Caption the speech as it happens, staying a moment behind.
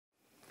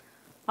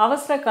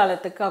அவசர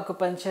காலத்துக்கு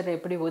அக்குபஞ்சர்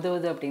எப்படி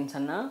உதவுது அப்படின்னு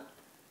சொன்னால்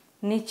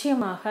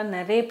நிச்சயமாக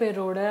நிறைய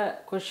பேரோட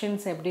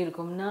கொஷின்ஸ் எப்படி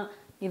இருக்கும்னா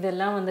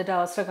இதெல்லாம் வந்துட்டு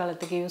அவசர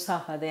காலத்துக்கு யூஸ்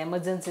ஆகாது,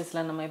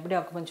 எமர்ஜென்சிஸில் நம்ம எப்படி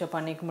அக்குபஞ்சர்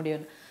பண்ணிக்க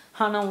முடியும்.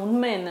 ஆனால்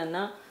உண்மை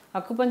என்னென்னா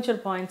அக்குபஞ்சர்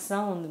பாயிண்ட்ஸ்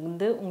தான்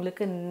வந்து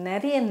உங்களுக்கு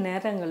நிறைய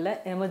நேரங்களில்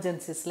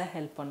எமர்ஜென்சிஸில்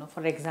ஹெல்ப் பண்ணும்.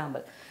 ஃபார்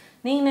எக்ஸாம்பிள்,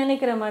 நீங்கள்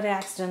நினைக்கிற மாதிரி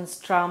ஆக்சிடென்ட்ஸ்,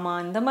 ட்ராமா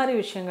இந்த மாதிரி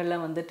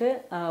விஷயங்களில் வந்துட்டு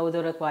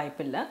உதவுறதுக்கு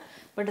வாய்ப்பு இல்லை.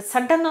 பட்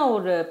சடனாக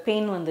ஒரு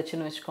பெயின்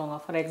வந்துச்சுன்னு வச்சுக்கோங்க,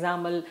 ஃபார்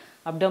எக்ஸாம்பிள்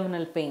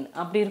அப்டோமினல் பெயின்,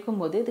 அப்படி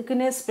இருக்கும்போது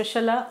இதுக்குன்னே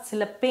ஸ்பெஷலாக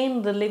சில பெயின்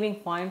ரிலீவிங்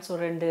பாயிண்ட்ஸ்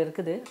ஒரு 2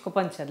 இருக்குது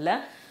அக்குபஞ்சரில்.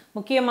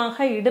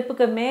 முக்கியமாக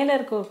இடுப்புக்கு மேலே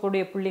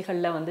இருக்கக்கூடிய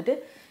புள்ளிகளில் வந்துட்டு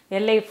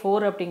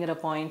LI4 அப்படிங்கிற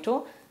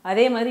பாயிண்ட்டும்,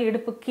 அதே மாதிரி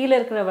இடுப்பு கீழே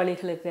இருக்கிற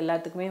வலிகளுக்கு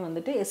எல்லாத்துக்குமே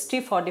வந்துட்டு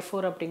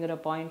ST44 அப்படிங்கிற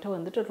பாயிண்ட்டும்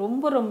வந்துட்டு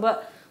ரொம்ப ரொம்ப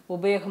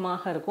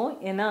உபயோகமாக இருக்கும்.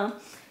 ஏன்னா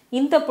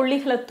இந்த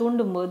புள்ளிகளை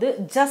தூண்டும்போது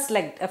ஜஸ்ட்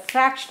லைக்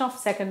ஃப்ராக்ஷன்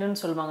ஆஃப்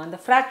செகண்டுன்னு சொல்லுவாங்க, அந்த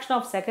ஃப்ராக்ஷன்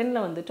ஆஃப்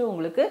செகண்டில் வந்துட்டு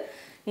உங்களுக்கு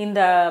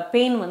இந்த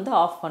பெயின் வந்து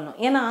ஆஃப் பண்ணும்.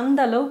 ஏன்னா அந்த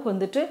அளவுக்கு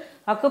வந்துட்டு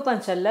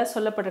அக்குபஞ்சரில்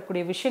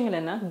சொல்லப்படக்கூடிய விஷயங்கள்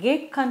என்ன,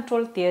 கேட்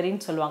கண்ட்ரோல்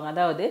தியரின்னு சொல்லுவாங்க.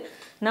 அதாவது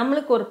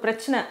நம்மளுக்கு ஒரு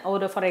பிரச்சனை,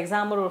 ஒரு ஃபார்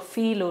எக்ஸாம்பிள் ஒரு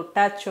ஃபீல், ஒரு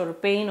டச், ஒரு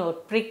பெயின், ஒரு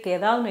ப்ரிக்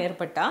ஏதாவது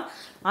ஏற்பட்டால்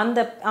அந்த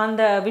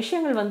அந்த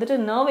விஷயங்கள் வந்துட்டு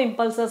நர்வ்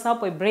இம்பல்சஸாக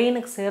போய்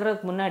பிரெயினுக்கு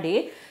சேர்றதுக்கு முன்னாடி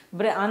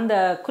அந்த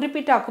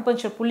குறிப்பிட்ட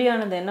அக்குபஞ்சர்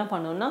புள்ளியானது என்ன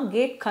பண்ணுன்னா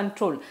கேட்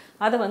கண்ட்ரோல்,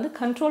 அதை வந்து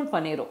கண்ட்ரோல்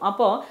பண்ணிடும்.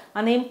 அப்போது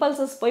அந்த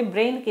இம்பல்சஸ் போய்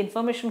பிரெயினுக்கு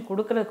இன்ஃபர்மேஷன்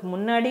கொடுக்கறதுக்கு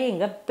முன்னாடியே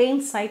இங்கே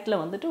பெயின்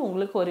சைட்டில் வந்துட்டு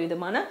உங்களுக்கு ஒரு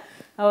விதமான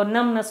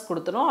நம்னஸ்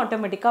கொடுத்துரும்,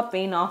 ஆட்டோமேட்டிக்காக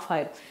பெயின் ஆஃப்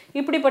ஆயிடும்.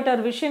 இப்படிப்பட்ட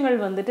ஒரு விஷயங்கள்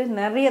வந்துட்டு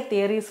நிறைய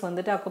தியரிஸ்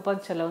வந்துட்டு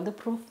அக்குபஞ்சரில் வந்து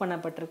ப்ரூஃப்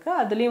பண்ணப்பட்டிருக்கு.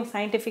 அதுலேயும்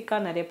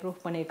சயின்டிஃபிக்காக நிறைய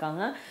ப்ரூஃப்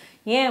பண்ணியிருக்காங்க.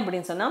 ஏன்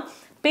அப்படின்னு சொன்னால்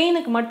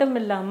பெயினுக்கு மட்டும்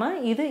இல்லாமல்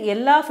இது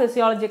எல்லா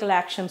ஃபிசியாலஜிக்கல்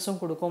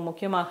ஆக்ஷன்ஸும் கொடுக்கும்.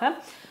 முக்கியமாக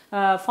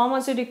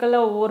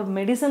ஃபார்மசூட்டிக்கலில் ஒவ்வொரு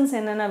மெடிசன்ஸ்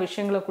என்னென்ன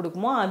விஷயங்களை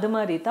கொடுக்குமோ அது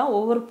மாதிரி தான்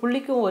ஒவ்வொரு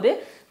புள்ளிக்கும் ஒரு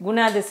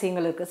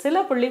குணாதிசயங்கள் இருக்குது.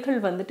 சில புள்ளிகள்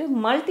வந்துட்டு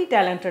மல்டி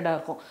டேலண்டடாக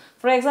இருக்கும்.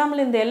 ஃபார்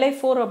எக்ஸாம்பிள் இந்த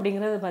LI4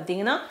 அப்படிங்கிறது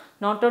பார்த்தீங்கன்னா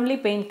not only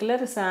pain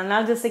killer,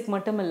 analgesic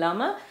மட்டும்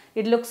இல்லாமல்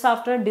it looks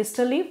after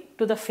டிஸ்டலி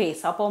to the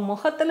face. அப்போ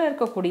முகத்தில்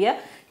இருக்கக்கூடிய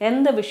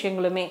எந்த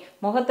விஷயங்களுமே,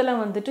 முகத்தில்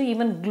வந்துட்டு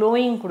ஈவன்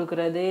க்ளோயிங்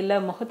கொடுக்குறது, இல்லை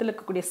முகத்தில்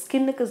இருக்கக்கூடிய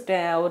ஸ்கின்னுக்கு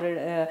ஒரு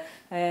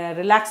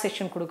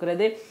ரிலாக்ஸேஷன்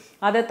கொடுக்குறது.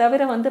 அதை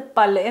தவிர வந்து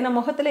பல், ஏன்னா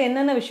முகத்தில்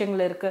என்னென்ன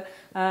விஷயங்கள்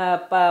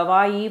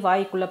இருக்குது,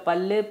 வாய்க்குள்ளே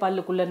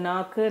பல்லுக்குள்ளே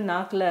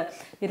நாக்கில்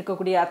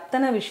இருக்கக்கூடிய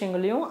அத்தனை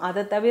விஷயங்களையும்,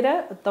 அதை தவிர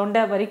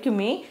தொண்டை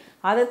வரைக்குமே,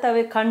 அதை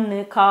தவிர கண்,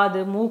 காது,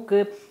 மூக்கு,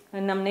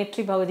 நம்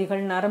நெற்றி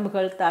பகுதிகள்,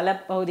 நரம்புகள், தலை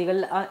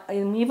பகுதிகள்,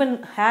 ஈவன்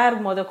ஹேர்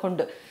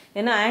கொண்டு,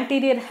 ஏன்னா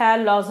ஆன்டீரியர்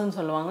ஹேர் லாஸ்ன்னு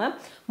சொல்லுவாங்க,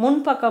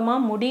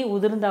 முன்பக்கமாக முடி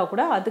உதிர்ந்தால்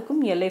கூட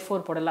அதுக்கும் LI4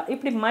 போடலாம்.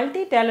 இப்படி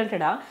மல்டி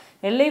டேலண்டடாக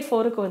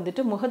LI4க்கு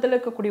வந்துட்டு முகத்தில்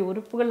இருக்கக்கூடிய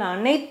உறுப்புகள்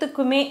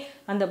அனைத்துக்குமே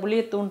அந்த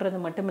புள்ளியை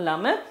தூண்டுறது மட்டும்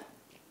இல்லாமல்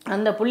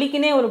அந்த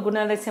புள்ளிக்குனே ஒரு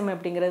குணாதிசயம்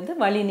அப்படிங்கிறது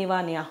வலி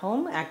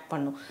நிவாரணியாகவும் ஆக்ட்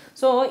பண்ணும்.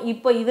 ஸோ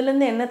இப்போ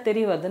இதுலேருந்து என்ன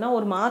தெரிய வருதுன்னா,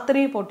 ஒரு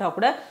மாத்திரையை போட்டால்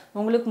கூட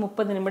உங்களுக்கு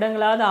 30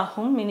 நிமிடங்களாவது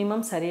ஆகும்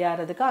மினிமம்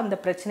சரியாகிறதுக்கு, அந்த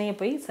பிரச்சனையை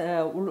போய்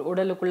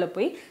உடலுக்குள்ளே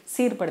போய்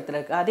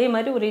சீர்படுத்துறதுக்கு. அதே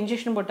மாதிரி ஒரு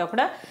இன்ஜெக்ஷன் போட்டால்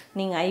கூட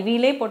நீங்கள்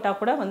ஐவிலே போட்டால்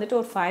கூட வந்துட்டு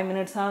ஒரு 5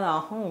 மினிட்ஸாவது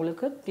ஆகும்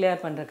உங்களுக்கு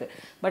கிளியர் பண்ணுறதுக்கு.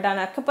 பட்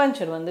அந்த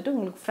அக்குபஞ்சர் வந்துட்டு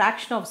உங்களுக்கு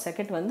ஃப்ராக்ஷன் ஆஃப்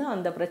செகண்ட் வந்து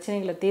அந்த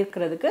பிரச்சனைகளை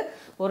தீர்க்கிறதுக்கு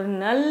ஒரு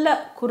நல்ல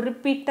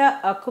குறிப்பிட்ட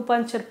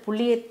அக்குபஞ்சர்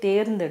புள்ளியை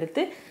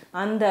தேர்ந்தெடுத்து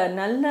அந்த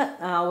நல்ல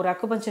ஒரு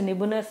அக்குபஞ்சர்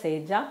நிபுணர்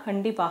செஞ்சால்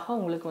கண்டிப்பாக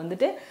உங்களுக்கு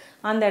வந்துட்டு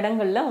அந்த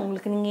இடங்களில்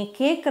உங்களுக்கு நீங்கள்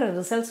கேட்குற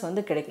ரிசல்ட்ஸ்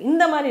வந்து கிடைக்கும்.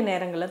 இந்த மாதிரி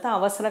நேரங்களில் தான்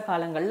அவசர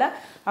காலங்களில்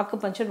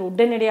அக்குபஞ்சர்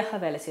உடனடியாக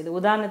வேலை செய்யுது.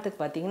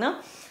 உதாரணத்துக்கு பார்த்திங்கன்னா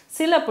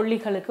சில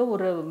புள்ளிகளுக்கு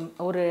ஒரு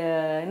ஒரு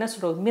என்ன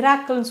சொல்கிறது,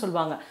 மிராக்கிள்னு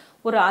சொல்லுவாங்க,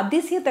 ஒரு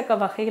அதிசயத்தக்க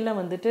வகையில்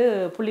வந்துட்டு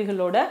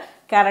புள்ளிகளோட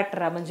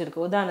கேரக்டர்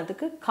அமைஞ்சிருக்கு.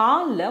 உதாரணத்துக்கு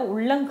காலில்,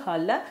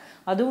 உள்ளங்காலில்,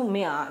 அதுவும்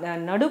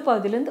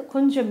நடுப்பகுதியிலேருந்து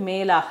கொஞ்சம்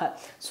மேலாக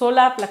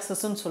சோலார்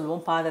பிளக்ஸஸ்ன்னு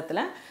சொல்லுவோம்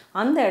பாதத்தில்,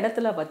 அந்த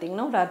இடத்துல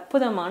பார்த்திங்கன்னா ஒரு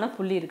அற்புதமான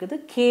புள்ளி இருக்குது,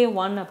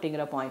 K1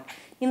 அப்படிங்கிற பாயிண்ட்.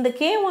 இந்த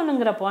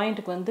K1ங்கிற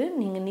பாயிண்ட்டுக்கு வந்து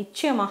நீங்கள்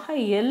நிச்சயமாக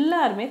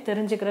எல்லாருமே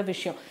தெரிஞ்சுக்கிற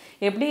விஷயம்.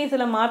 எப்படி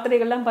சில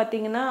மாத்திரைகள்லாம்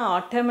பார்த்திங்கன்னா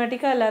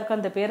ஆட்டோமேட்டிக்காக எல்லாருக்கும்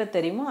அந்த பேரை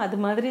தெரியுமோ, அது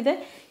மாதிரி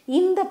தான்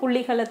இந்த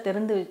புள்ளிகளை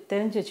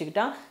தெரிஞ்சு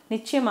வச்சுக்கிட்டா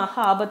நிச்சயமாக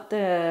ஆபத்து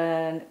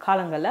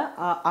காலங்களில்,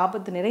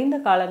 ஆபத்து நிறைந்த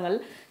காலங்கள்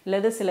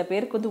இல்லது சில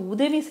பேருக்கு வந்து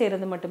உதவி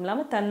செய்கிறது மட்டும்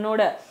இல்லாமல்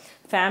தன்னோட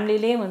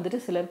ஃபேமிலியிலே வந்துட்டு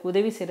சிலருக்கு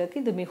உதவி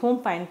செய்கிறதுக்கு இது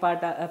மிகவும்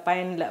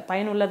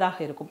பயனுள்ளதாக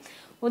இருக்கும்.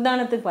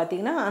 உதாரணத்துக்கு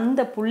பார்த்திங்கன்னா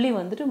அந்த புள்ளி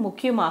வந்துட்டு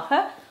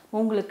முக்கியமாக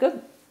உங்களுக்கு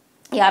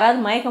யாராவது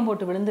மயக்கம்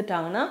போட்டு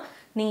விழுந்துட்டாங்கன்னா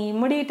நீங்கள்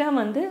இம்மிடியட்டாக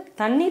வந்து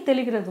தண்ணி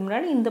தெளிக்கிறதுக்கு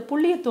முன்னாடி இந்த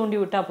புள்ளியை தூண்டி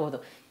விட்டால்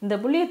போதும். இந்த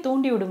புள்ளியை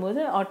தூண்டி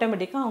விடும்போது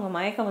ஆட்டோமேட்டிக்காக அவங்க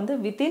மயக்கம் வந்து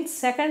வித்தின்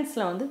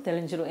செகண்ட்ஸில் வந்து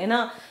தெளிஞ்சிடும். ஏன்னா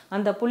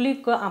அந்த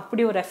புள்ளிக்கு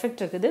அப்படி ஒரு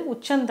எஃபெக்ட் இருக்குது.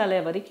 உச்சந்தலை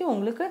வரைக்கும்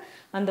உங்களுக்கு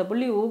அந்த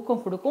புள்ளி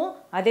ஊக்கம் கொடுக்கும்.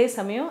 அதே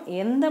சமயம்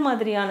எந்த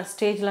மாதிரியான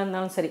ஸ்டேஜில்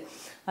இருந்தாலும் சரி,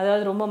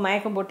 அதாவது ரொம்ப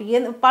மயக்கம்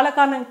போட்டு பல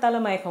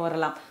காரணத்தால் மயக்கம்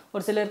வரலாம்.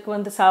 ஒரு சிலருக்கு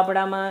வந்து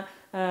சாப்பிடாமல்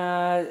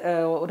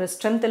ஒரு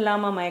ஸ்ட்ரென்த்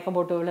இல்லாமல் மயக்கம்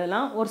போட்டு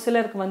விழலாம். ஒரு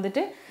சிலருக்கு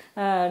வந்துட்டு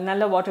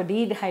நல்ல வாட்டர்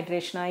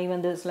டீஹைட்ரேஷன் ஆகி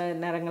வந்து சில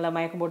நேரங்களில்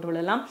மயக்கம் போட்டு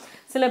விழலாம்.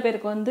 சில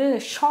பேருக்கு வந்து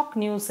ஷாக்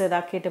நியூஸ்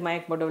எதாவது கேட்டு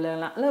மயக்கம் போட்டு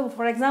விழலாம். இல்லை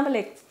ஃபார் எக்ஸாம்பிள்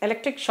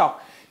எலக்ட்ரிக் ஷாக்,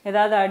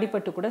 ஏதாவது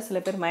அடிபட்டு கூட சில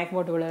பேர் மயக்கம்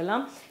போட்டு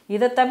விழலாம்.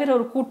 இதை தவிர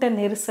ஒரு கூட்ட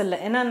நெரிசல்ல,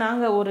 ஏன்னா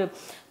நாங்கள் ஒரு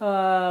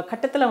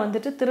கட்டத்தில்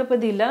வந்துட்டு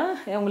திருப்பதியில்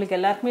உங்களுக்கு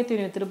எல்லாருக்குமே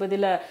தெரியும்,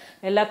 திருப்பதியில்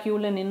எல்லா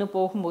க்யூவில் நின்று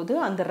போகும்போது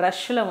அந்த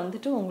ரஷ்ஷில்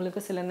வந்துட்டு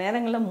உங்களுக்கு சில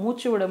நேரங்களில்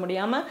மூச்சு விட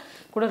முடியாமல்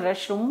கூட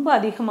ரஷ் ரொம்ப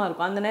அதிகமாக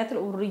இருக்கும். அந்த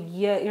நேரத்தில் ஒரு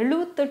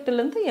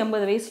 78லேருந்து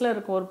 80 வயசில்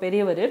இருக்கும் ஒரு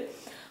பெரியவர்.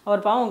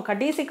 அவர் பாவம்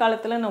கடைசி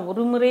காலத்தில் நான்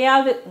ஒரு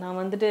முறையாவது நான்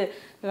வந்துட்டு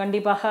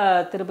கண்டிப்பாக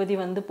திருப்பதி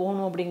வந்து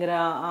போகணும் அப்படிங்கிற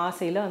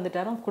ஆசையில்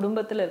வந்துட்டாரும்.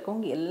 குடும்பத்தில்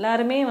இருக்கவங்க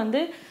எல்லாருமே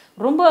வந்து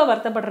ரொம்ப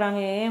வருத்தப்படுறாங்க,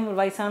 ஏன்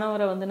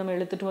வயசானவரை வந்து நம்ம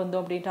இழுத்துட்டு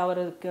வந்தோம் அப்படின்ட்டு.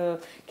 அவருக்கு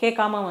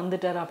கேட்காம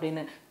வந்துட்டார்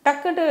அப்படின்னு.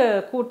 டக்குட்டு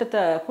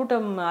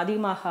கூட்டம்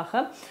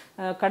அதிகமாக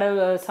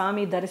கடவுள்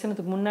சாமி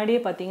தரிசனத்துக்கு முன்னாடியே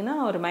பார்த்தீங்கன்னா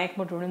அவர் மயக்கம்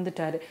போட்டு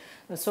விழுந்துட்டார்.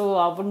 ஸோ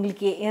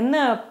அவங்களுக்கு என்ன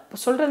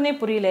சொல்கிறதுனே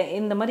புரியல.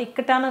 இந்த மாதிரி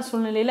இக்கட்டான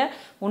சூழ்நிலையில்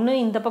ஒன்று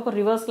இந்த பக்கம்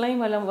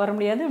ரிவர்ஸ்லையும் வர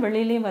முடியாது,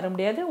 வெளியிலையும் வர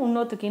முடியாது.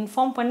 இன்னொருத்துக்கு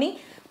இன்ஃபார்ம் பண்ணி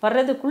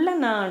வர்றதுக்குள்ளே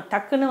நான்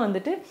டக்குன்னு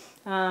வந்துட்டு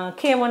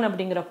K1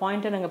 அப்படிங்கிற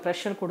பாயிண்ட்டை நாங்கள்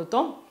ப்ரெஷர்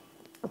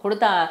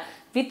கொடுத்தா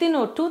வித்தின்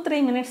ஒரு 2-3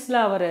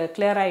 மினிட்ஸில் அவர்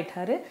கிளியர்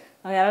ஆகிட்டார்.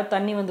 யாராவது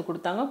தண்ணி வந்து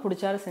கொடுத்தாங்க,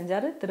 பிடிச்சாரு,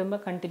 செஞ்சார், திரும்ப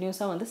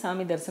கண்டினியூஸாக வந்து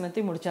சாமி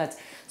தரிசனத்தை முடிச்சாச்சு.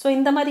 ஸோ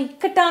இந்த மாதிரி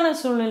இக்கட்டான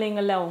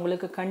சூழ்நிலைகளில்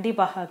அவங்களுக்கு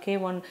கண்டிப்பாக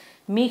K1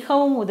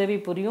 மிகவும் உதவி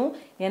புரியும்.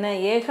 ஏன்னா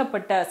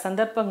ஏகப்பட்ட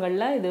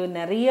சந்தர்ப்பங்களில் இது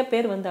நிறைய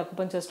பேர் வந்து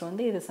அக்குபஞ்சரிஸ்ட்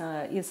வந்து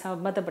இது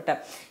சம்மந்தப்பட்ட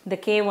இந்த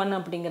K1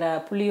 அப்படிங்கிற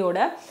புள்ளியோட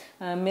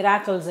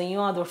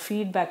மிராக்கிள்ஸையும் அதோட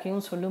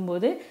ஃபீட்பேக்கையும்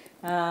சொல்லும்போது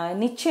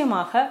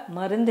நிச்சயமாக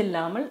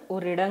மருந்தில்லாமல்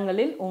ஒரு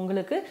இடங்களில்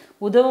உங்களுக்கு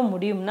உதவ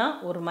முடியும்னா,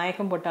 ஒரு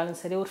மயக்கம் போட்டாலும்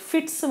சரி, ஒரு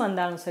ஃபிட்ஸ்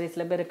வந்தாலும் சரி,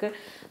 சில பேருக்கு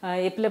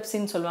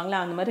எபிலெப்சின்னு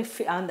சொல்லுவாங்களே அந்த மாதிரி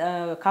அந்த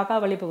காக்கா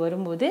வலிப்பு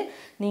வரும்போது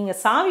நீங்கள்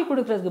சாவி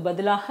கொடுக்கறதுக்கு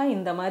பதிலாக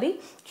இந்த மாதிரி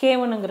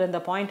K1ங்கிற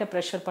இந்த பாயிண்ட்டை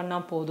ப்ரெஷர்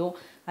பண்ணால் போதும்.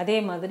 அதே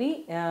மாதிரி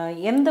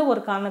எந்த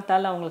ஒரு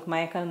காரணத்தால் அவங்களுக்கு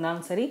மயக்கம்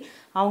இருந்தாலும் சரி,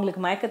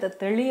 அவங்களுக்கு மயக்கத்தை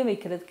தெளிய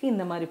வைக்கிறதுக்கு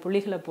இந்த மாதிரி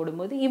புள்ளிகளை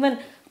போடும்போது ஈவன்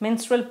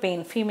மென்ஸ்ட்ரல்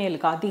பெயின்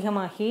ஃபீமேலுக்கு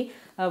அதிகமாகி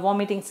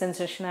வாமிட்டிங்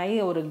சென்சேஷன் ஆகி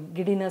ஒரு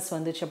கிடினஸ்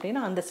வந்துச்சு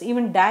அப்படின்னா, அந்த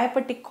ஈவன்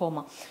டயபெட்டிக்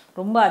கோமா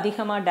ரொம்ப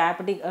அதிகமாக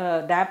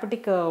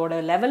டயபெட்டிக்கோட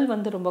லெவல்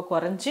வந்து ரொம்ப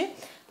குறைஞ்சி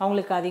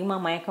அவங்களுக்கு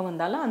அதிகமாக மயக்கம்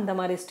வந்தாலும் அந்த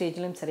மாதிரி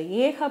ஸ்டேஜ்லையும் சரி,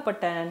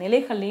 ஏகப்பட்ட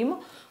நிலைகள்லையும்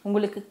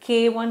உங்களுக்கு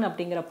K1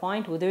 அப்படிங்கிற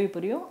பாயிண்ட் உதவி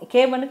புரியும்.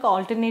 K1க்கு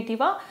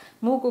ஆல்டர்னேட்டிவாக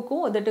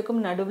மூக்குக்கும்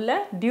உதட்டுக்கும் நடுவில்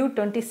டியூ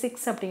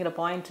 26 அப்படிங்கிற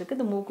பாயிண்ட் இருக்குது.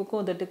 இந்த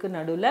மூக்குக்கும் உதட்டுக்கு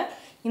நடுவில்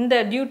இந்த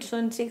டியூ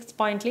 26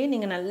 பாயிண்ட்லேயே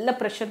நீங்கள் நல்லா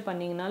ப்ரெஷர்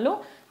பண்ணிங்கனாலும்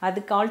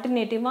அதுக்கு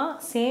ஆல்டர்னேட்டிவாக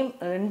சேம்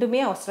ரெண்டுமே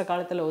அவசர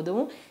காலத்தில்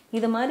உதவும்.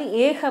 இது மாதிரி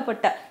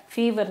ஏகப்பட்ட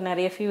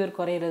நிறைய ஃபீவர்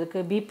குறையிறதுக்கு,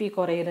 பிபி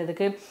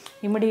குறையிறதுக்கு,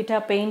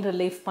 இமிடியேட்டாக பெயின்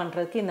ரிலீஃப்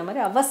பண்ணுறதுக்கு இந்த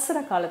மாதிரி அவசர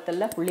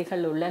காலத்தில்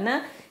புள்ளிகள் உள்ளன.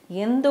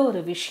 எந்த ஒரு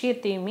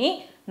விஷயத்தையுமே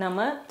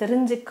நம்ம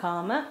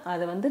தெரிஞ்சுக்காமல்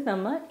அதை வந்து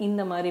நம்ம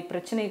இந்த மாதிரி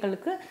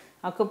பிரச்சனைகளுக்கு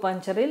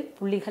அக்குபஞ்சரில்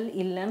புள்ளிகள்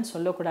இல்லைன்னு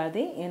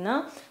சொல்லக்கூடாது. ஏன்னா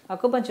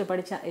அக்குபஞ்சர்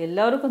படித்தா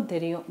எல்லாருக்கும்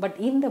தெரியும், பட்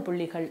இந்த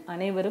புள்ளிகள்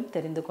அனைவரும்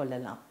தெரிந்து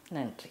கொள்ளலாம்.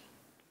 நன்றி.